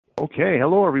Okay,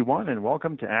 hello everyone, and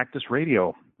welcome to Actus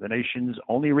Radio, the nation's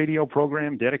only radio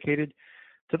program dedicated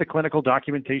to the clinical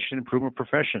documentation improvement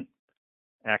profession.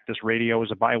 Actus Radio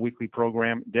is a bi-weekly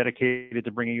program dedicated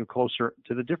to bringing you closer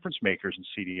to the difference makers in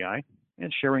CDI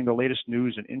and sharing the latest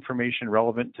news and information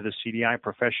relevant to the CDI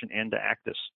profession and to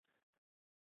Actus.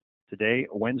 Today,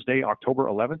 Wednesday, October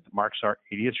 11th, marks our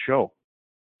 80th show.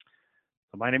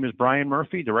 My name is Brian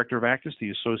Murphy, Director of Actus, the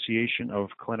Association of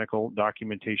Clinical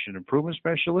Documentation Improvement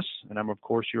Specialists, and I'm, of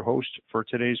course, your host for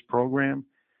today's program,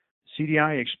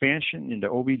 CDI Expansion into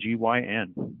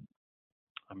OB-GYN.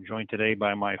 I'm joined today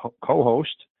by my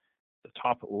co-host, the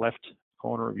top left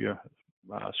corner of your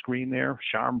screen there,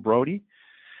 Sharm Brody.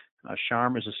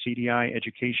 Sharm is a CDI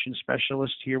education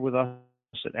specialist here with us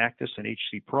at Actus and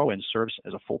HC Pro and serves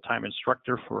as a full-time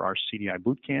instructor for our CDI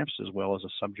boot camps as well as a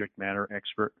subject matter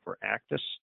expert for Actus.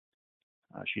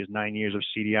 She has 9 years of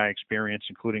CDI experience,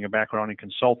 including a background in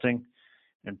consulting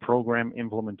and program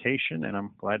implementation, and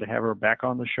I'm glad to have her back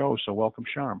on the show. So welcome,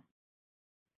 Sharm.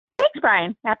 Thanks,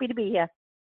 Brian. Happy to be here.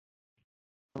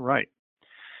 All right.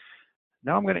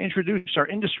 Now I'm going to introduce our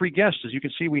industry guest. As you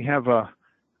can see, we have a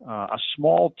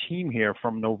small team here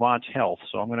from Novant Health.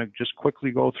 So I'm going to just quickly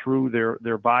go through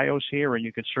their bios here, and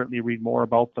you can certainly read more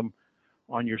about them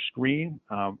on your screen.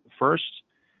 First,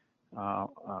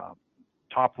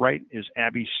 top right is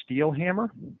Abby Steelhammer.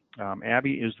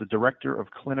 Abby is the Director of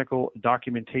Clinical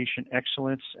Documentation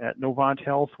Excellence at Novant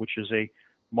Health, which is a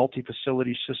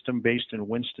multi-facility system based in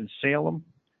Winston-Salem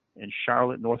and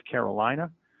Charlotte, North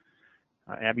Carolina.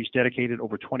 Abby's dedicated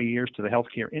over 20 years to the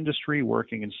healthcare industry,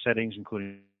 working in settings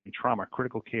including trauma,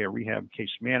 critical care, rehab, case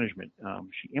management.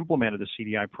 She implemented the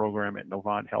CDI program at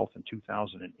Novant Health in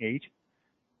 2008.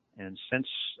 And since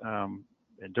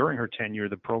and during her tenure,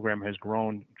 the program has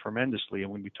grown tremendously.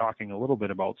 And we'll be talking a little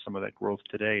bit about some of that growth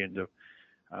today into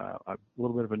a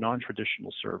little bit of a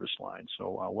non-traditional service line.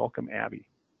 So welcome, Abby.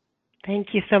 Thank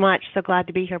you so much. So glad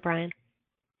to be here, Brian.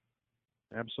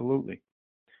 Absolutely.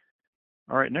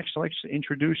 All right, next I'd like to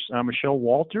introduce Michelle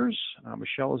Walters.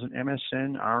 Michelle is an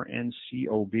MSN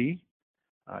RNCOB.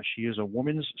 She is a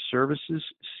Women's Services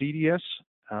CDS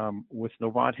with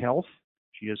Novant Health.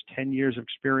 She has 10 years of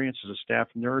experience as a staff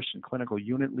nurse and clinical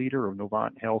unit leader of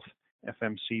Novant Health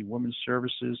FMC Women's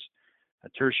Services, a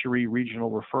tertiary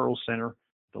regional referral center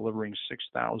delivering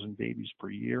 6,000 babies per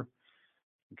year.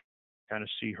 You can kind of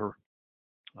see her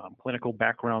clinical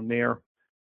background there.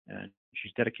 And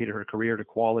she's dedicated her career to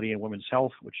quality and women's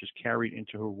health, which is carried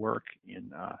into her work in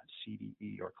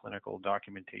CDE, or Clinical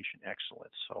Documentation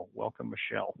Excellence. So welcome,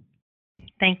 Michelle.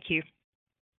 Thank you.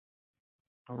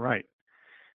 All right.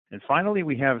 And finally,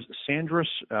 we have Sandra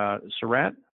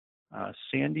Surratt.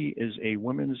 Sandy is a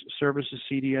Women's Services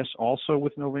CDS also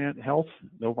with Novant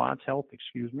Health,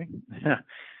 excuse me.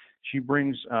 She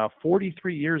brings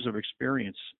 43 years of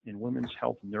experience in women's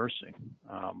health nursing.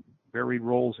 Varied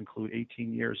roles include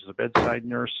 18 years as a bedside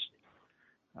nurse.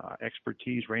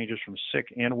 Expertise ranges from sick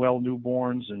and well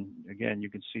newborns. And again, you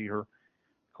can see her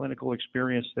clinical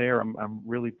experience there. I'm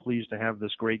really pleased to have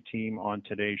this great team on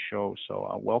today's show.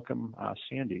 So welcome,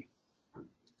 Sandy.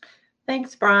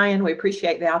 Thanks, Brian. We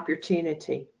appreciate the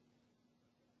opportunity.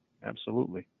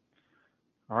 Absolutely.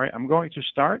 All right, I'm going to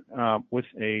start with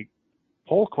a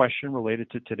poll question related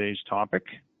to today's topic.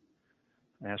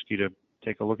 I ask you to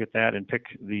take a look at that and pick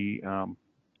the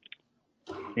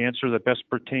answer that best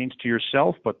pertains to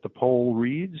yourself, but the poll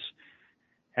reads,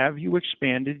 have you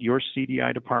expanded your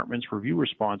CDI department's review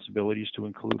responsibilities to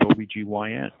include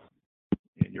OB-GYN?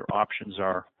 And your options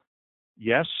are,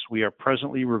 yes, we are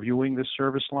presently reviewing this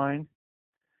service line.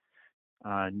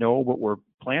 No, but we're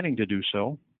planning to do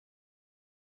so.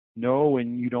 No,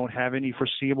 and you don't have any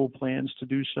foreseeable plans to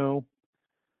do so.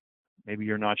 Maybe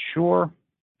you're not sure,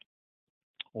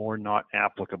 or not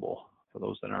applicable for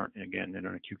those that aren't, again, in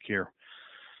an acute care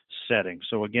setting.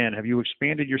 So again, have you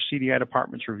expanded your CDI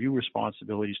department's review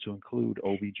responsibilities to include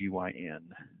OB-GYN?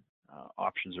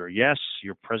 Options are yes,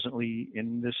 you're presently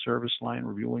in this service line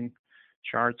reviewing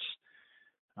charts.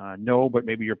 No, but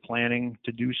maybe you're planning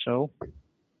to do so.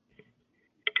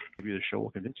 Maybe the show will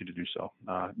convince you to do so.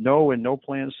 No, and no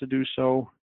plans to do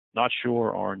so. Not sure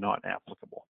or not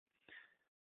applicable.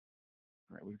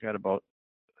 All right, we've got about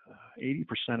 80%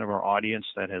 of our audience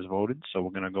that has voted, so we're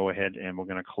going to go ahead and we're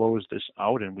going to close this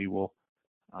out, and we will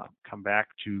come back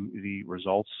to the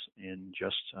results in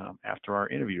just after our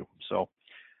interview. So,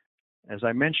 as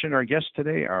I mentioned, our guests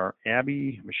today are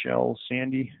Abby, Michelle,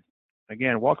 Sandy.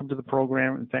 Again, welcome to the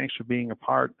program, and thanks for being a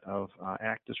part of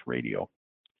Actus Radio.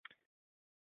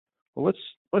 Well,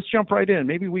 let's jump right in.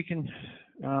 Maybe we can,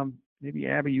 maybe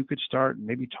Abby, you could start and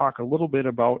maybe talk a little bit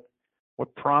about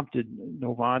what prompted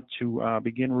Novant to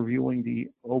begin reviewing the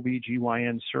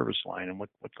OB-GYN service line, and what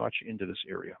got you into this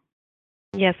area?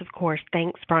 Yes, of course.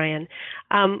 Thanks, Brian.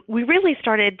 We really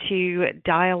started to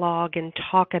dialogue and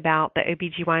talk about the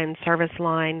OB-GYN service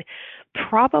line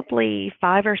probably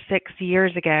 5 or 6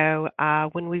 years ago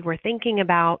when we were thinking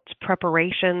about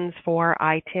preparations for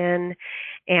I-10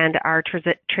 and our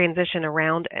transition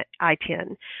around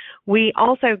I-10. We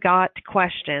also got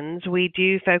questions. We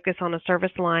do focus on a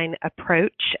service line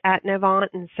approach at Novant,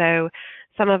 and so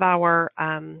some of our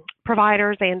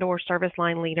providers and or service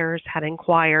line leaders had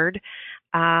inquired,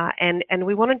 and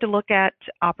we wanted to look at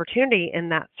opportunity in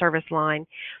that service line.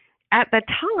 At the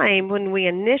time when we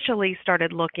initially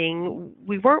started looking,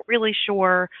 we weren't really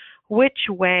sure which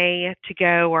way to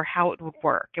go or how it would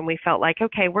work, and we felt like,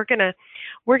 okay, we're gonna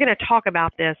talk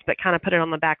about this, but kind of put it on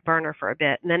the back burner for a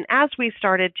bit. And then as we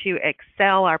started to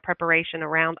excel our preparation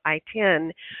around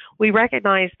I-10, we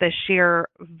recognized the sheer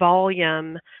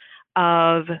volume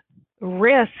of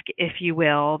risk, if you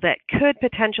will, that could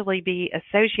potentially be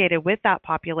associated with that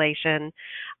population,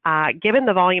 given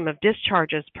the volume of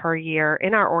discharges per year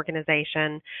in our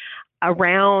organization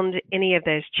around any of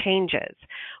those changes.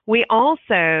 We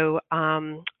also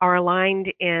are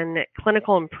aligned in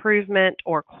clinical improvement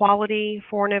or quality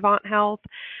for Novant Health.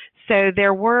 So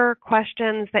there were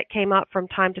questions that came up from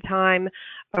time to time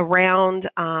around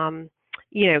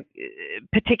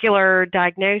particular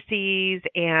diagnoses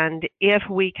and if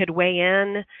we could weigh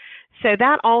in. So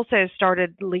that also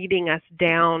started leading us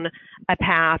down a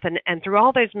path. And through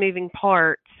all those moving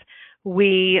parts,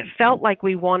 we felt like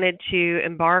we wanted to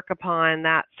embark upon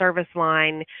that service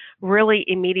line really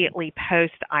immediately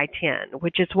post I-10,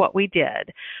 which is what we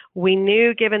did. We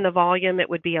knew given the volume it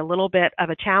would be a little bit of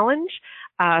a challenge,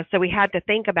 so we had to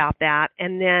think about that.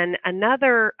 And then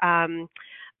another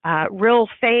real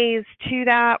phase to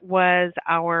that was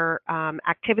our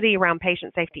activity around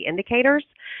patient safety indicators.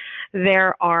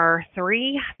 There are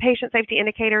 3 patient safety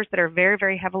indicators that are very,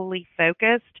 very heavily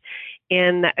focused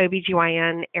in the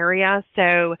OB-GYN area.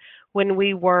 So when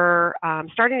we were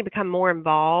starting to become more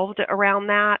involved around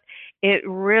that, it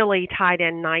really tied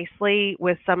in nicely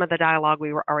with some of the dialogue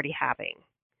we were already having.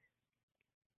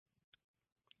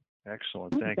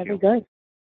 Excellent. Thank you. Very good.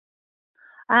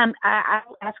 I'll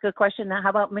ask a question now. How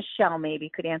about Michelle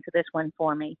maybe could answer this one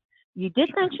for me? You did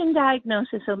mention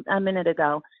diagnosis a minute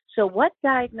ago. So what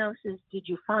diagnosis did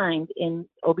you find in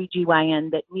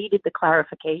OB-GYN that needed the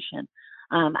clarification?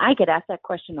 I get asked that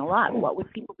question a lot. What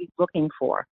would people be looking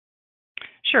for?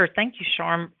 Sure. Thank you,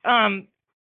 Sharm.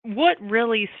 What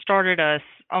really started us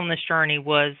on this journey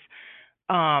was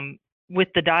with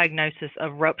the diagnosis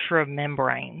of rupture of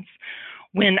membranes.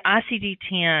 When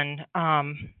ICD-10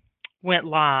 went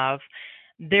live,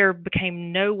 there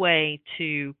became no way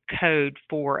to code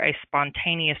for a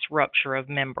spontaneous rupture of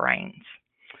membranes.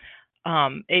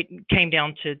 It came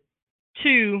down to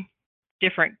 2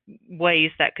 different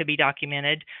ways that could be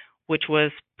documented, which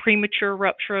was premature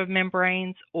rupture of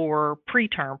membranes or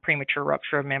preterm premature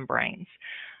rupture of membranes.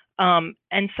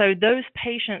 And so those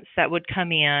patients that would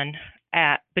come in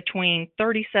at between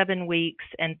 37 weeks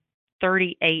and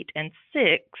 38 and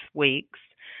 6 weeks,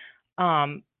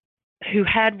 who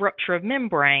had rupture of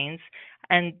membranes,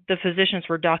 and the physicians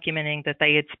were documenting that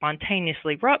they had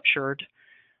spontaneously ruptured,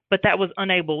 but that was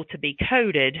unable to be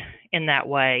coded in that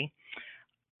way,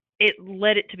 it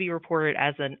led it to be reported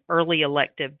as an early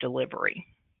elective delivery.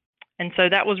 And so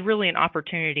that was really an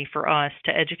opportunity for us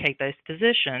to educate those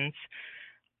physicians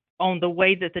on the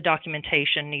way that the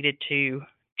documentation needed to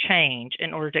change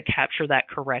in order to capture that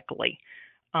correctly.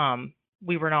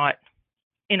 We were not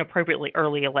inappropriately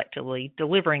early electively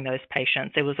delivering those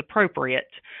patients. It was appropriate,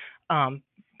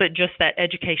 but just that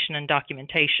education and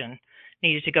documentation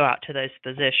needed to go out to those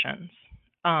physicians.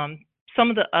 Some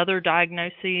of the other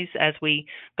diagnoses, as we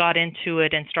got into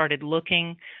it and started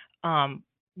looking,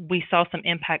 we saw some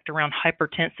impact around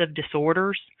hypertensive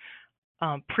disorders.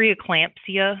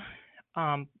 Preeclampsia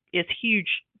is huge,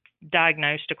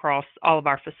 diagnosed across all of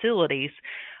our facilities,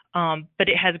 but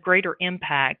it has greater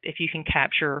impact if you can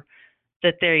capture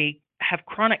that they have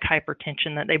chronic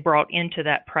hypertension that they brought into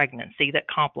that pregnancy that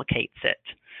complicates it.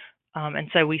 And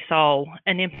so we saw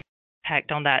an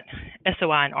impact on that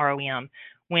SOI and ROM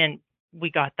when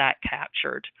we got that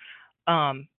captured.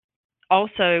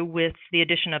 Also, with the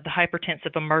addition of the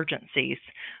hypertensive emergencies,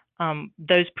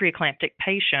 those preeclamptic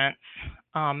patients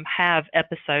have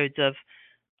episodes of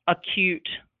acute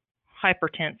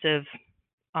hypertensive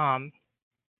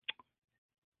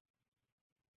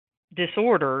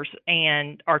disorders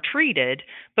and are treated,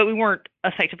 but we weren't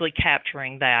effectively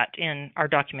capturing that in our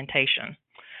documentation.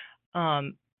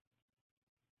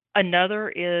 Another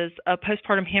is a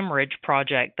postpartum hemorrhage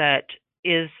project that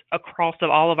is across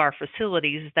all of our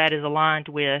facilities that is aligned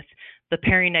with the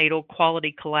Perinatal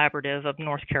Quality Collaborative of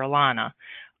North Carolina,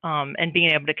 and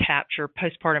being able to capture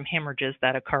postpartum hemorrhages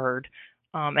that occurred,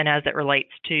 and as it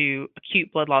relates to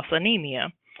acute blood loss anemia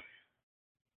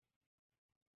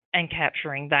and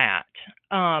capturing that.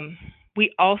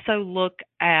 We also look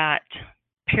at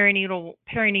perinatal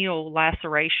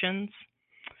lacerations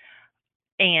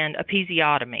and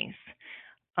episiotomies.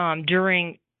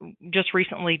 Just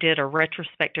recently did a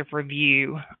retrospective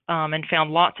review and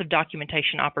found lots of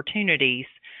documentation opportunities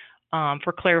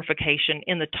for clarification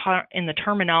in the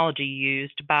terminology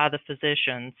used by the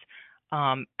physicians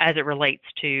as it relates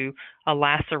to a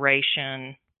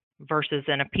laceration versus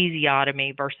an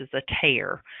episiotomy versus a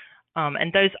tear.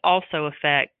 And those also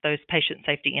affect those patient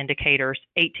safety indicators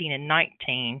 18 and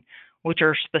 19, which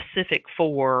are specific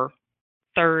for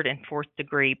third and fourth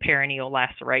degree perineal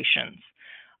lacerations.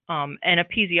 And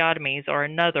episiotomies are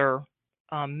another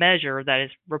measure that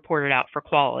is reported out for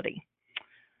quality.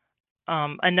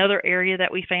 Another area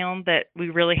that we found that we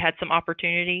really had some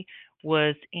opportunity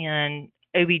was in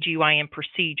OB-GYN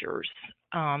procedures.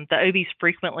 The OBs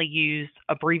frequently use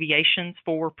abbreviations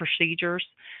for procedures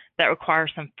that require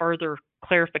some further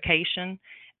clarification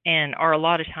and are a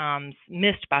lot of times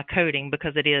missed by coding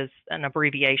because it is an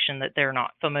abbreviation that they're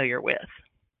not familiar with.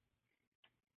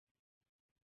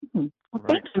 Well,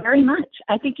 thank you very much.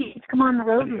 I think you should come on the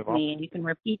road with me and you can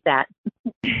repeat that.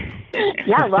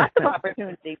 Yeah, lots of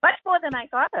opportunity. Much more than I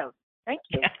thought of. Thank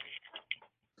you. Yeah.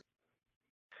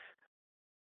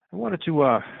 I wanted to,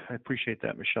 I appreciate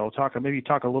that, Michelle. Maybe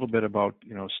talk a little bit about,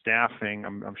 staffing.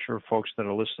 I'm sure folks that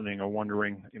are listening are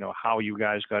wondering, how you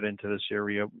guys got into this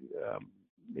area.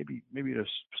 Maybe to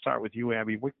start with you,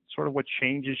 Abby, what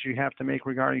changes you have to make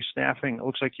regarding staffing? It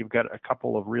looks like you've got a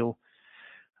couple of real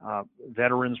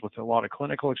veterans with a lot of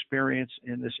clinical experience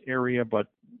in this area, but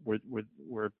were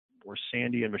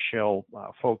Sandy and Michelle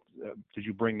did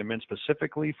you bring them in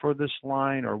specifically for this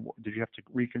line, or did you have to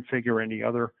reconfigure any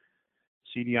other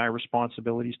CDI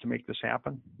responsibilities to make this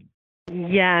happen?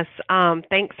 Yes.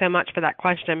 Thanks so much for that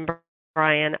question,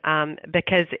 Brian,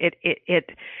 because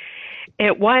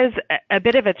it was a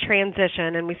bit of a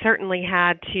transition, and we certainly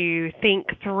had to think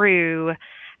through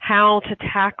how to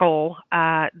tackle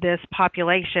this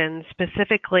population,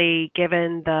 specifically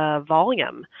given the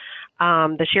volume,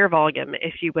 the sheer volume,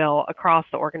 if you will, across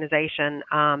the organization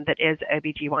that is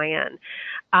OB-GYN.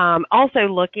 Also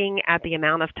looking at the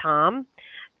amount of time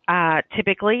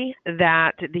typically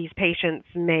that these patients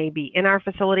may be in our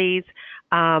facilities,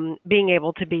 being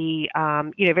able to be,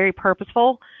 very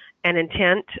purposeful and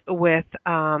intent with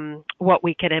what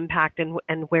we could impact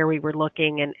and where we were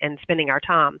looking and spending our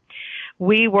time.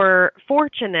 We were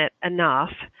fortunate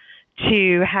enough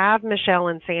to have Michelle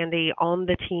and Sandy on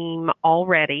the team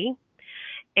already,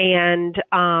 and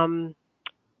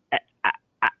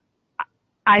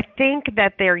I think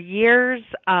that their years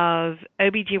of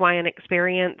OB-GYN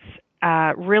experience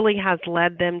really has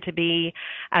led them to be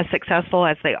as successful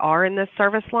as they are in this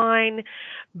service line.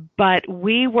 But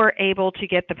we were able to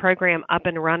get the program up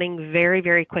and running very,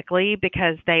 very quickly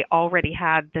because they already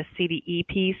had the CDE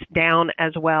piece down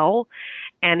as well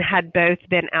and had both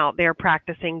been out there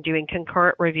practicing doing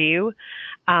concurrent review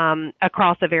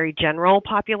across a very general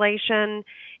population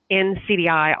in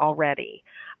CDI already.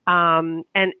 And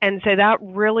so that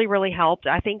really, really helped.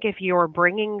 I think if you're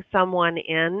bringing someone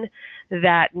in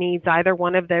that needs either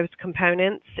one of those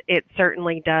components, it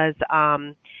certainly does,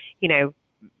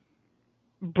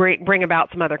 bring about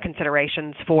some other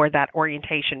considerations for that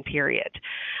orientation period.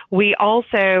 We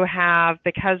also have,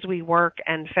 because we work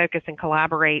and focus and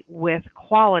collaborate with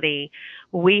quality,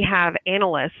 we have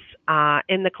analysts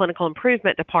in the clinical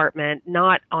improvement department,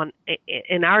 not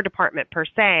in our department per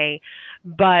se,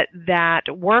 but that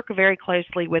work very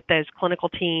closely with those clinical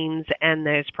teams and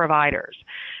those providers.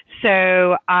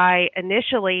 So I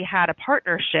initially had a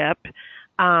partnership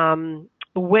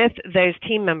with those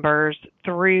team members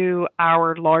through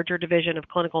our larger division of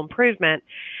clinical improvement.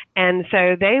 And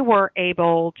so they were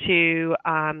able to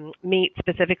meet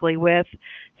specifically with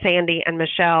Sandy and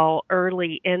Michelle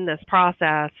early in this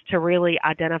process to really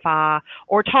identify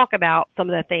or talk about some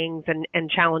of the things and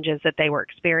challenges that they were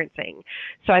experiencing.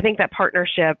 So I think that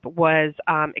partnership was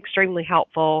extremely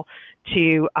helpful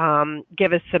to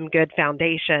give us some good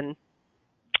foundation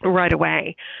right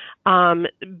away.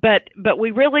 But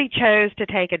we really chose to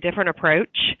take a different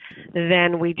approach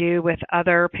than we do with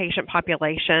other patient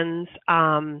populations.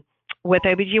 With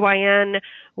OB-GYN,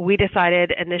 we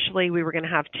decided initially we were going to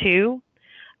have two.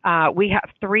 We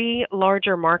have three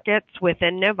larger markets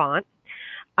within Novant.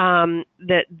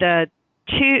 The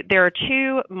there are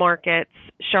two markets,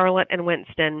 Charlotte and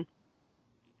Winston,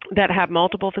 that have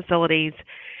multiple facilities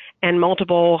and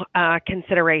multiple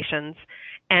considerations.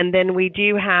 And then we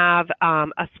do have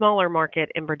a smaller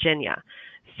market in Virginia.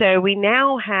 So we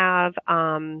now have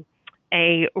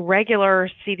a regular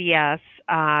CDS,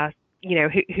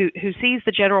 who sees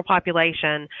the general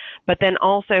population, but then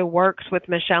also works with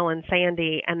Michelle and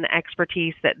Sandy and the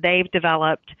expertise that they've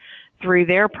developed through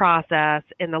their process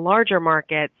in the larger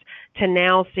markets to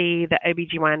now see the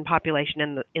OB-GYN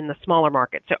population in the smaller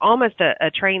markets. So almost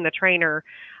a train the trainer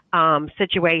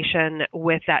situation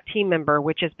with that team member,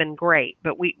 which has been great.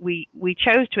 But we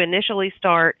chose to initially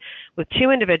start with two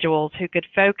individuals who could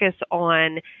focus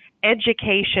on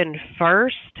education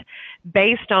first,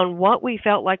 based on what we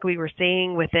felt like we were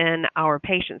seeing within our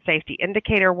patient safety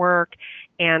indicator work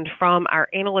and from our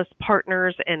analyst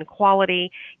partners in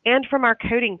quality and from our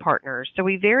coding partners. So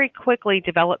we very quickly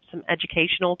developed some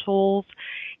educational tools,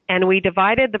 and we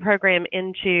divided the program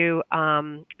into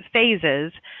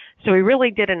phases. So we really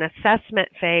did an assessment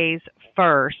phase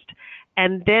first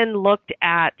and then looked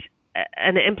at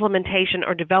an implementation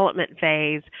or development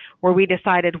phase where we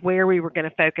decided where we were going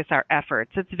to focus our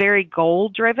efforts. It's very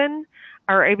goal-driven,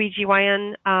 our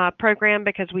OB-GYN program,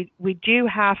 because we do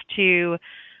have to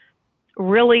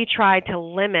really try to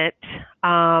limit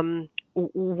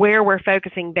where we're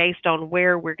focusing based on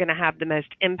where we're going to have the most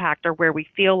impact or where we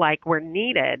feel like we're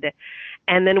needed.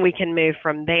 And then we can move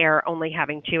from there, only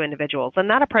having two individuals. And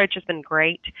that approach has been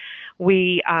great.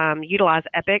 We utilize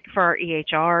Epic for our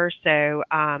EHR. So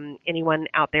anyone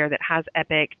out there that has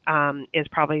Epic is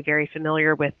probably very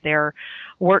familiar with their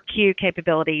work queue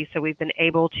capability. So we've been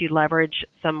able to leverage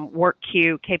some work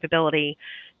queue capability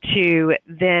to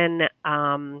then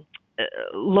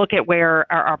look at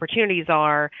where our opportunities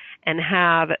are and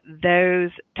have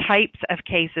those types of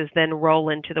cases then roll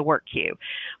into the work queue.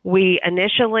 We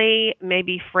initially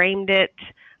maybe framed it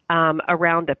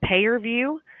around a payer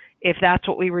view, if that's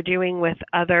what we were doing with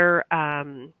other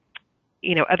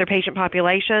other patient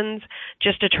populations,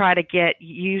 just to try to get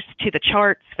used to the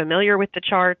charts, familiar with the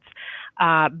charts.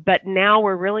 But now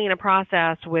we're really in a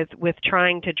process with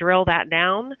trying to drill that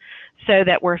down so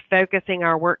that we're focusing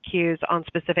our work queues on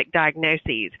specific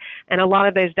diagnoses. And a lot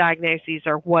of those diagnoses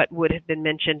are what would have been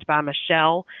mentioned by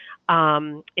Michelle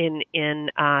in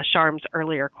Sharm's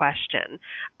earlier question.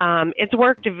 It's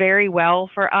worked very well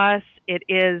for us. It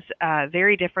is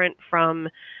very different from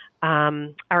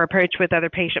our approach with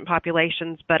other patient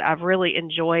populations, but I've really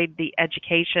enjoyed the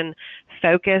education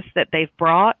focus that they've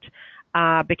brought.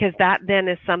 Because that then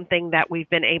is something that we've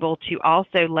been able to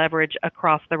also leverage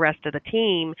across the rest of the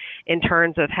team in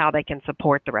terms of how they can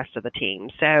support the rest of the team.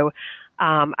 So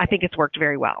I think it's worked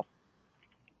very well.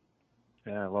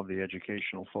 Yeah, I love the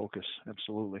educational focus.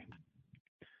 Absolutely.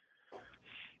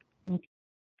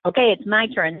 Okay, it's my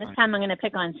turn. This time I'm going to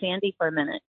pick on Sandy for a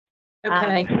minute.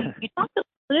 Okay. You talked a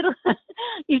little,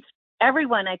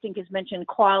 everyone I think has mentioned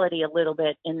quality a little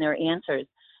bit in their answers.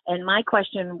 And my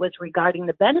question was regarding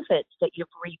the benefits that you've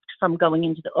reaped from going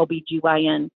into the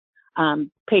OB-GYN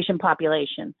patient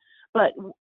population. But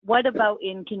what about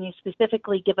can you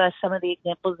specifically give us some of the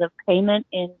examples of payment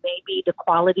and maybe the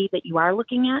quality that you are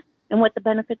looking at and what the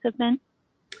benefits have been?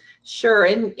 Sure.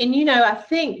 And I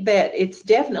think that it's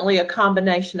definitely a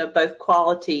combination of both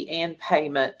quality and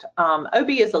payment.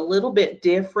 OB is a little bit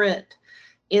different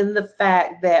in the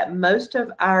fact that most of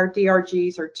our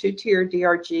DRGs are two-tier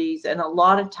DRGs, and a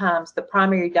lot of times the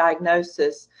primary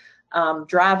diagnosis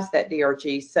drives that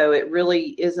DRG. So it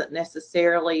really isn't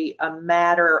necessarily a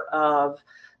matter of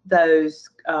those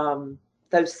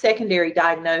secondary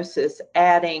diagnoses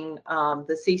adding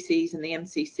the CCs and the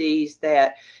MCCs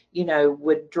that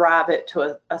would drive it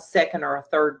to a second or a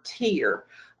third tier.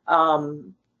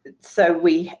 So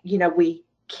we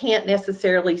can't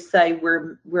necessarily say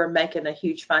we're making a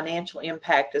huge financial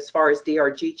impact as far as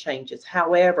DRG changes.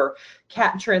 However,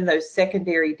 capturing those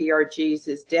secondary DRGs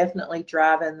is definitely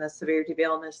driving the severity of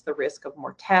illness, the risk of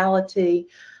mortality.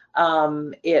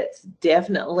 It's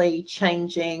definitely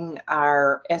changing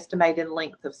our estimated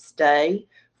length of stay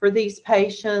for these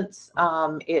patients.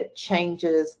 It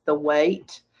changes the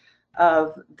weight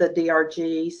of the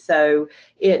DRG. So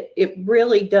it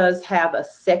really does have a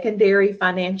secondary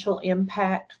financial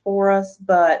impact for us.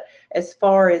 But as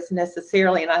far as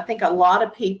necessarily, and I think a lot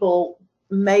of people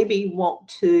maybe want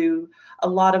to, a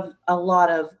lot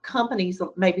of companies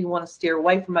maybe want to steer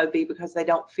away from OB because they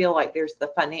don't feel like there's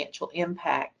the financial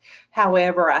impact.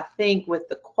 However, I think with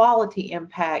the quality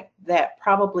impact, that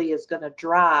probably is going to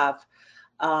drive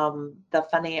the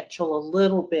financial a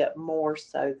little bit more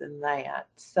so than that.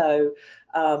 So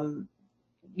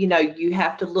you know, you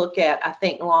have to look at, I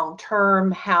think, long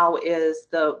term, how is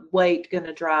the weight going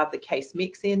to drive the case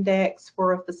mix index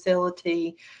for a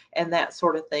facility and that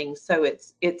sort of thing. So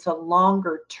it's a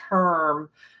longer term,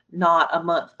 not a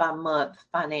month by month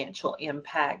financial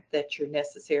impact that you're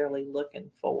necessarily looking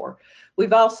for.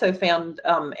 We've also found,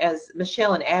 as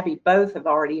Michelle and Abby both have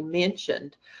already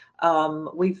mentioned,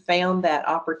 we've found that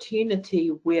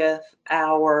opportunity with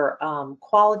our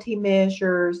quality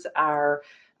measures, our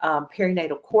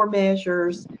perinatal core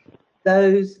measures,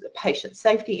 those patient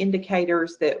safety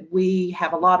indicators, that we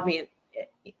have a lot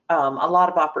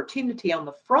of opportunity on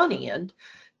the front end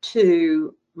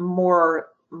to more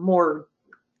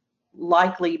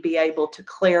likely be able to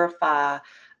clarify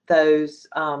those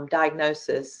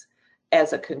diagnoses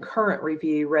as a concurrent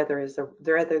review rather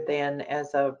than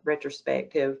as a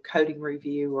retrospective coding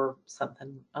review or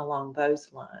something along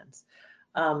those lines.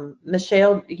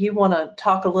 Michelle, you want to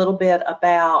talk a little bit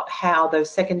about how those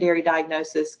secondary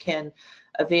diagnoses can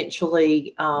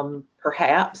eventually,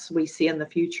 perhaps we see in the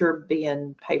future,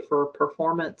 being pay for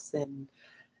performance and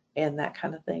that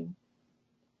kind of thing?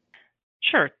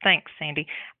 Sure. Thanks, Sandy.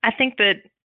 I think that,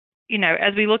 you know,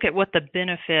 as we look at what the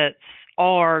benefits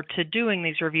are to doing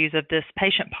these reviews of this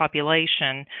patient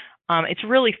population, it's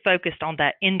really focused on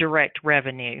that indirect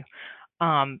revenue.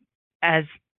 As,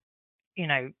 you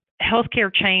know,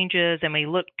 healthcare changes and we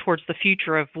look towards the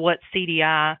future of what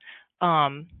CDI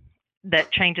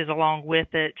that changes along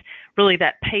with it, really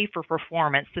that pay for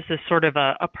performance, this is sort of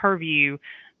a purview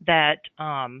that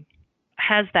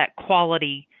has that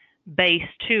quality base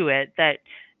to it, that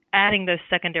adding those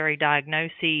secondary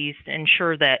diagnoses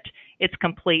ensure that it's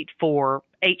complete for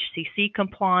HCC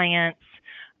compliance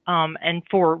and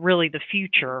for really the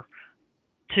future,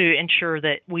 to ensure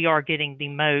that we are getting the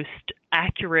most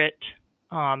accurate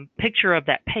picture of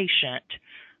that patient,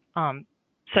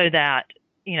 so that,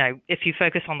 you know, if you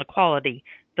focus on the quality,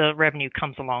 the revenue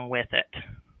comes along with it.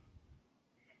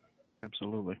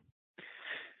 Absolutely.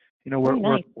 You know,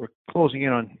 we're closing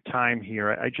in on time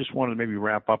here. I just wanted to maybe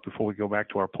wrap up before we go back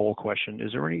to our poll question.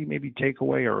 Is there any maybe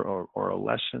takeaway or a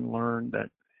lesson learned that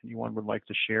anyone would like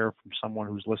to share from someone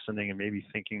who's listening and maybe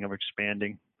thinking of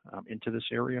expanding into this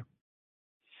area?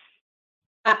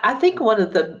 I think one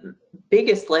of the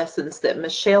biggest lessons that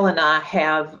Michelle and I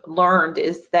have learned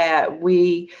is that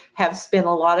we have spent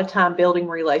a lot of time building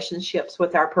relationships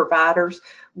with our providers.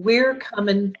 We're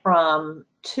coming from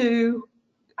two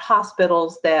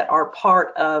hospitals that are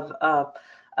part of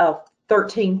a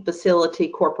 13 facility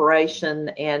corporation,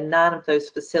 and 9 of those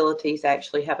facilities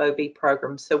actually have OB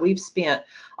programs. So we've spent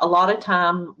a lot of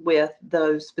time with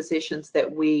those physicians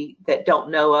that don't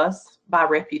know us by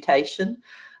reputation,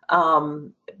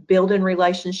 building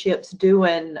relationships,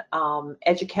 doing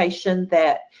education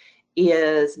that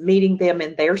is meeting them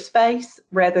in their space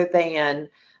rather than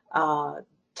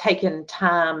taking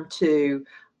time to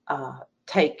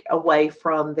take away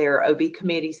from their OB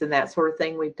committees and that sort of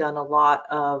thing. We've done a lot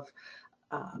of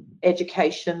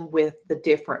education with the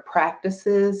different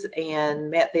practices and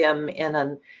met them in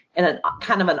a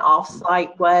kind of an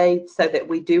off-site way, so that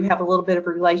we do have a little bit of a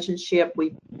relationship.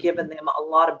 We've given them a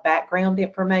lot of background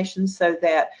information so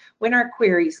that when our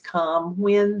queries come,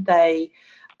 when they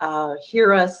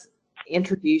hear us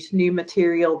introduce new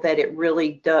material, that it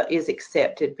really is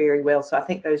accepted very well. So I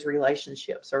think those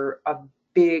relationships are a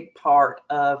big part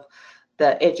of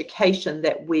the education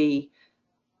that we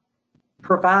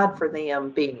provide for them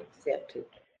being accepted.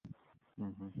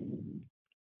 Mm-hmm.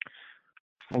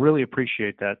 I really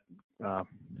appreciate that,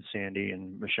 Sandy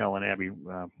and Michelle and Abby.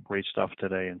 Great stuff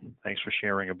today, and thanks for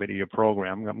sharing a bit of your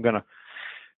program. I'm going to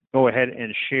go ahead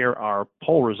and share our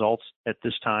poll results at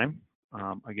this time.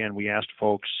 Again, we asked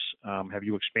folks, have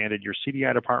you expanded your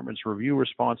CDI department's review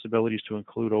responsibilities to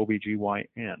include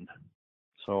OB-GYN?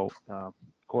 So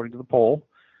according to the poll,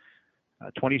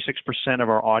 26% of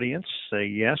our audience say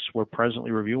yes, we're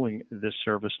presently reviewing this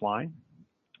service line.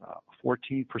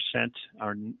 14%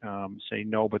 are say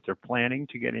no, but they're planning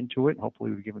to get into it. Hopefully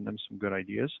we've given them some good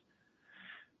ideas.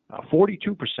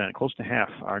 42%, close to half,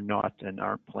 are not and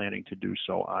aren't planning to do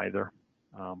so either.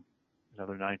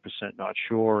 Another 9% not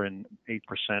sure, and 8%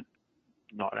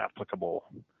 not applicable.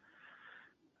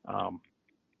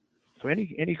 So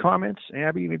any comments,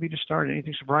 Abby? Maybe to start,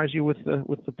 anything surprise you with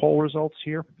the poll results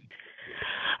here?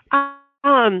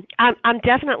 I'm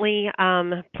definitely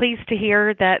pleased to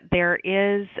hear that there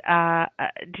is,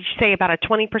 did you say about a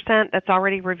 20% that's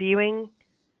already reviewing?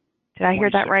 Did I hear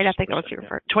that right? I think it was your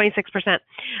 26%.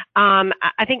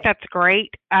 I think that's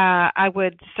great. I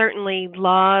would certainly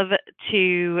love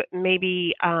to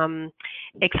maybe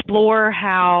explore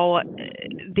how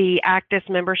the ACDIS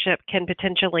membership can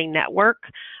potentially network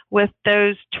with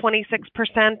those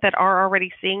 26% that are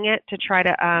already seeing it to try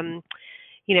to,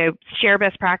 share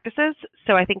best practices.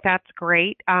 So I think that's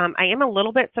great. I am a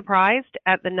little bit surprised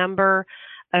at the number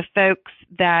of folks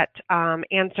that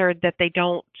answered that they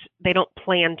don't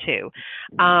plan to.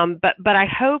 But I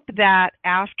hope that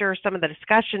after some of the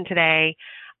discussion today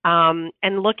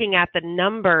and looking at the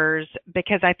numbers,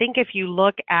 because I think if you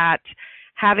look at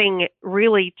having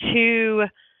really 2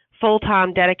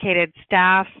 full-time dedicated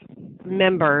staff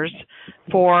members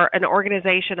for an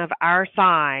organization of our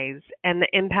size and the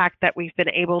impact that we've been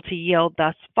able to yield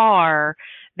thus far,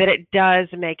 that it does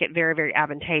make it very, very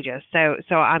advantageous.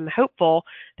 So I'm hopeful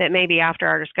that maybe after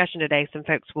our discussion today, some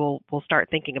folks will start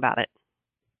thinking about it.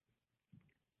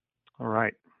 All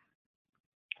right.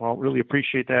 Well, really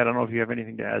appreciate that. I don't know if you have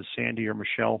anything to add, Sandy or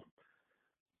Michelle.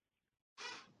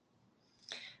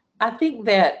 I think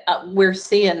that we're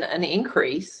seeing an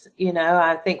increase.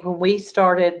 I think when we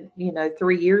started,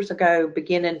 3 years ago,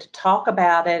 beginning to talk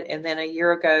about it, and then a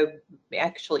year ago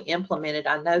actually implemented,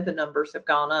 I know the numbers have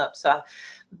gone up. So I'm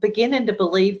beginning to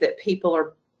believe that people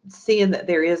are seeing that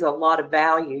there is a lot of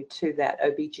value to that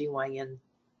OB-GYN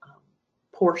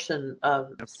portion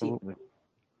of Absolutely.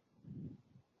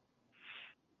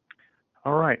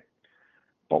 All right.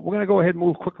 Well, we're going to go ahead and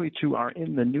move quickly to our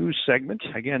In the News segment.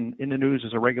 Again, In the News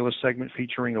is a regular segment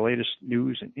featuring the latest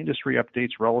news and industry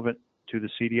updates relevant to the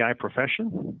CDI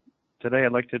profession. Today,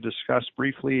 I'd like to discuss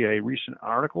briefly a recent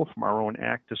article from our own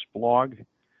Actus blog,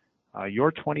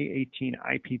 Your 2018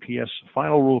 IPPS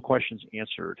Final Rule Questions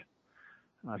Answered.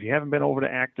 If you haven't been over to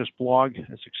Actus blog,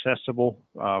 it's accessible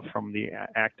from the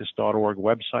actus.org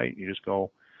website. You just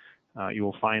go, you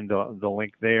will find the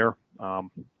link there.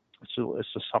 It's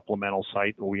a supplemental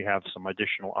site where we have some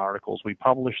additional articles we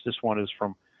published. This one is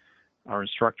from our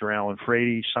instructor, Alan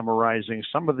Frady, summarizing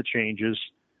some of the changes,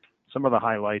 some of the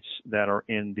highlights that are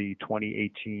in the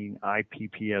 2018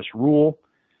 IPPS rule.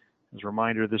 As a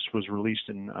reminder, this was released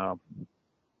in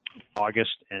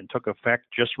August and took effect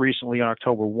just recently on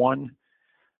October 1.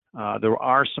 There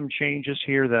are some changes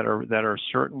here that are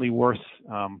certainly worth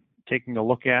taking a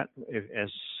look at as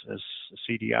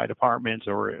CDI departments,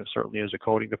 or certainly as a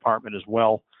coding department as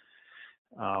well.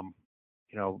 From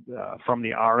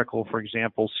the article, for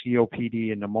example,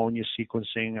 COPD and pneumonia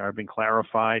sequencing have been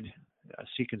clarified.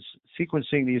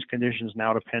 Sequencing these conditions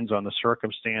now depends on the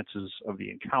circumstances of the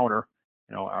encounter.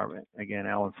 Again,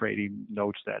 Alan Frady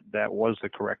notes that was the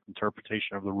correct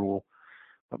interpretation of the rule,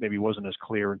 but maybe wasn't as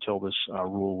clear until this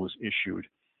rule was issued.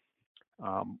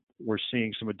 We're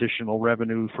seeing some additional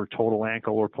revenue for total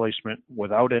ankle replacement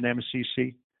without an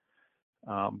MCC.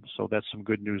 So that's some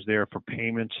good news there for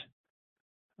payment.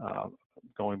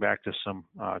 Going back to some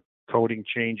coding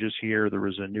changes here, there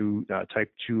is a new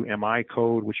type 2 MI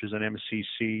code, which is an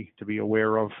MCC to be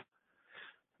aware of.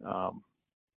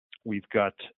 We've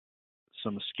got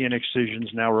some skin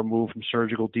excisions now removed from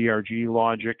surgical DRG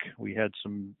logic. We had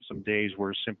some days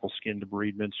where simple skin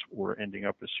debridements were ending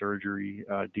up as surgery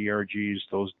DRGs.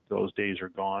 Those days are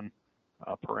gone,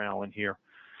 per Alan here.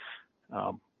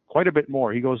 Quite a bit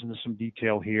more. He goes into some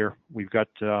detail here. We've got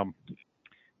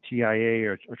TIA,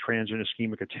 or transient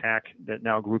ischemic attack, that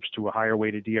now groups to a higher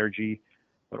weighted DRG,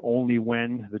 but only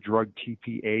when the drug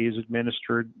TPA is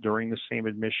administered during the same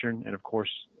admission. And of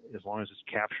course, as long as it's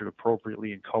captured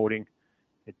appropriately in coding,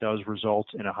 it does result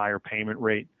in a higher payment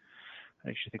rate. I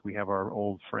actually think we have our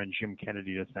old friend Jim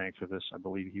Kennedy to thank for this. I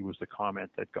believe he was the comment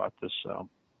that got this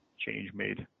change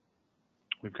made.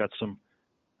 We've got some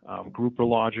grouper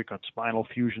logic on spinal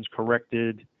fusions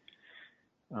corrected.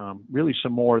 Really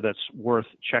some more that's worth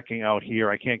checking out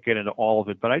here. I can't get into all of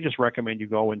it, but I just recommend you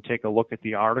go and take a look at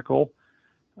the article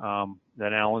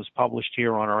that Alan's published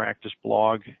here on our Actus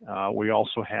blog. We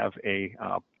also have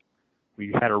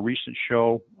we had a recent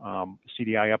show,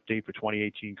 CDI update for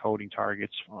 2018 coding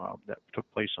targets that took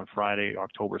place on Friday,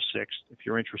 October 6th. If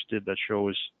you're interested, that show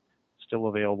is still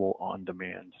available on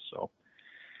demand. So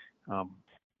I don't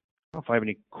know if I have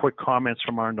any quick comments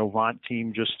from our Novant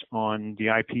team just on the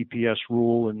IPPS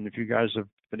rule, and if you guys have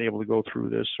been able to go through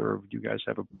this, or do you guys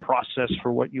have a process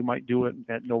for what you might do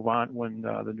at Novant when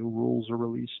the new rules are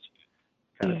released?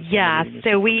 Yeah,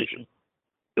 so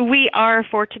we are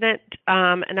fortunate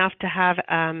enough to have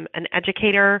an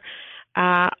educator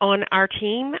on our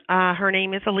team. Her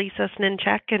name is Elisa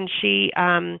Sninchek, and she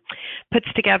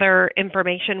puts together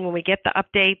information when we get the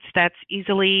updates that's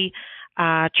easily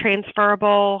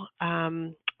transferable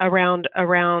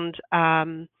around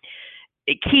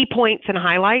key points and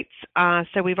highlights.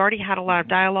 So we've already had a lot of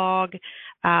dialogue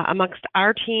amongst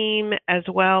our team, as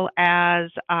well as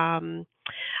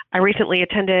I recently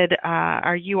attended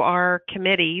our UR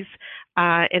committees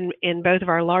in both of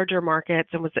our larger markets,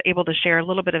 and was able to share a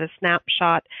little bit of a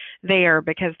snapshot there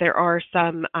because there are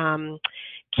some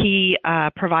key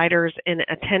providers in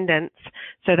attendance,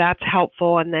 so that's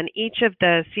helpful. And then each of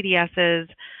the CDSs,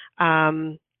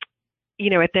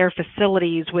 at their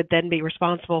facilities would then be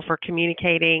responsible for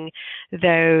communicating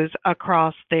those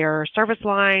across their service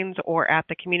lines or at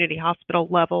the community hospital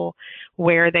level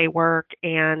where they work,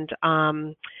 and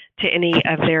to any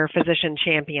of their physician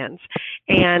champions.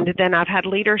 And then I've had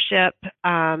leadership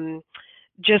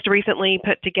just recently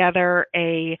put together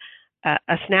a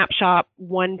snapshot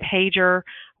one-pager,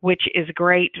 which is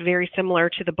great, very similar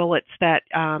to the bullets that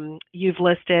you've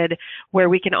listed, where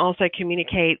we can also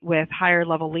communicate with higher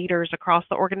level leaders across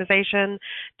the organization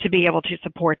to be able to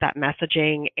support that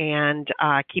messaging and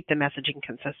keep the messaging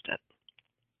consistent.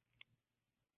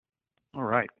 All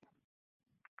right.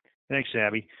 Thanks,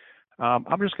 Abby.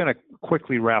 I'm just going to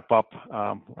quickly wrap up.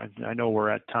 I know we're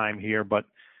at time here, but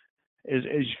as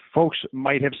folks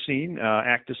might have seen,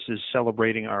 ACTIS is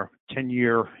celebrating our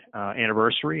 10-year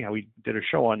anniversary. We did a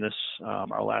show on this.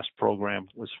 Our last program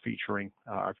was featuring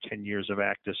our 10 years of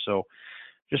ACTIS. So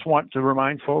just want to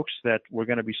remind folks that we're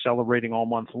going to be celebrating all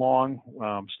month long.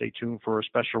 Stay tuned for a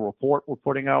special report we're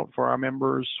putting out for our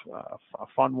members, a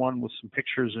fun one with some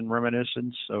pictures and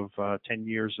reminiscence of 10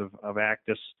 years of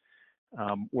ACTIS.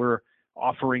 We're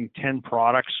offering 10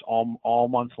 products all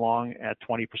month long at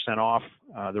 20% off.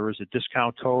 There is a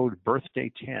discount code,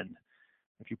 birthday10.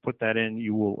 If you put that in,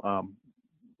 you will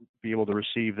be able to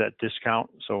receive that discount.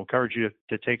 So encourage you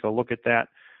to take a look at that.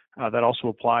 That also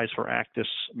applies for ACTIS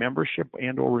membership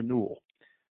and or renewal.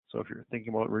 So if you're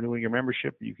thinking about renewing your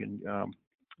membership, you can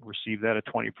receive that at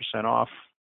 20% off.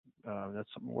 That's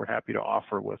something we're happy to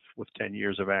offer with 10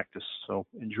 years of ACTIS. So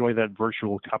enjoy that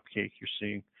virtual cupcake you're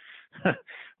seeing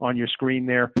on your screen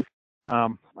there.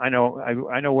 I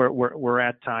know we're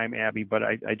at time, Abby, but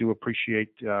I do appreciate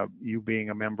you being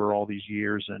a member all these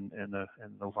years and the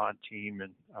Novant team,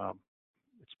 and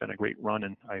it's been a great run,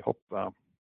 and I hope to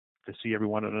see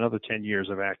everyone in another 10 years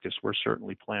of ACTIS. We're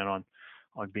certainly plan on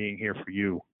being here for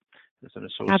you as an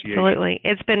association. Absolutely.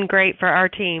 It's been great for our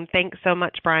team. Thanks so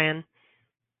much, Brian.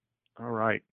 All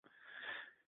right.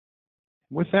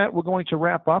 With that, we're going to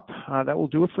wrap up. That will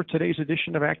do it for today's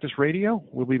edition of ACTIS Radio.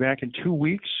 We'll be back in 2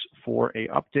 weeks for an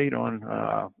update on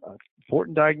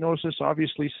important diagnosis,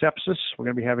 obviously sepsis. We're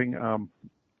going to be having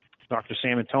Dr.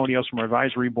 Sam Antonios from our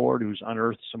advisory board, who's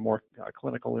unearthed some more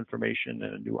clinical information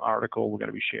and a new article we're going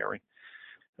to be sharing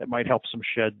that might help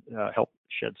shed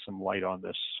some light on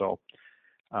this. So,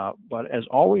 but as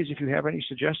always, if you have any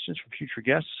suggestions for future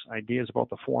guests, ideas about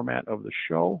the format of the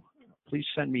show, please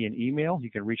send me an email. You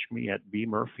can reach me at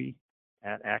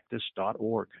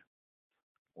bmurphy@actis.org.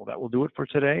 Well, that will do it for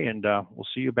today, and we'll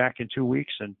see you back in 2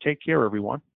 weeks, and take care,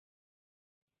 everyone.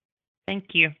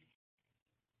 Thank you.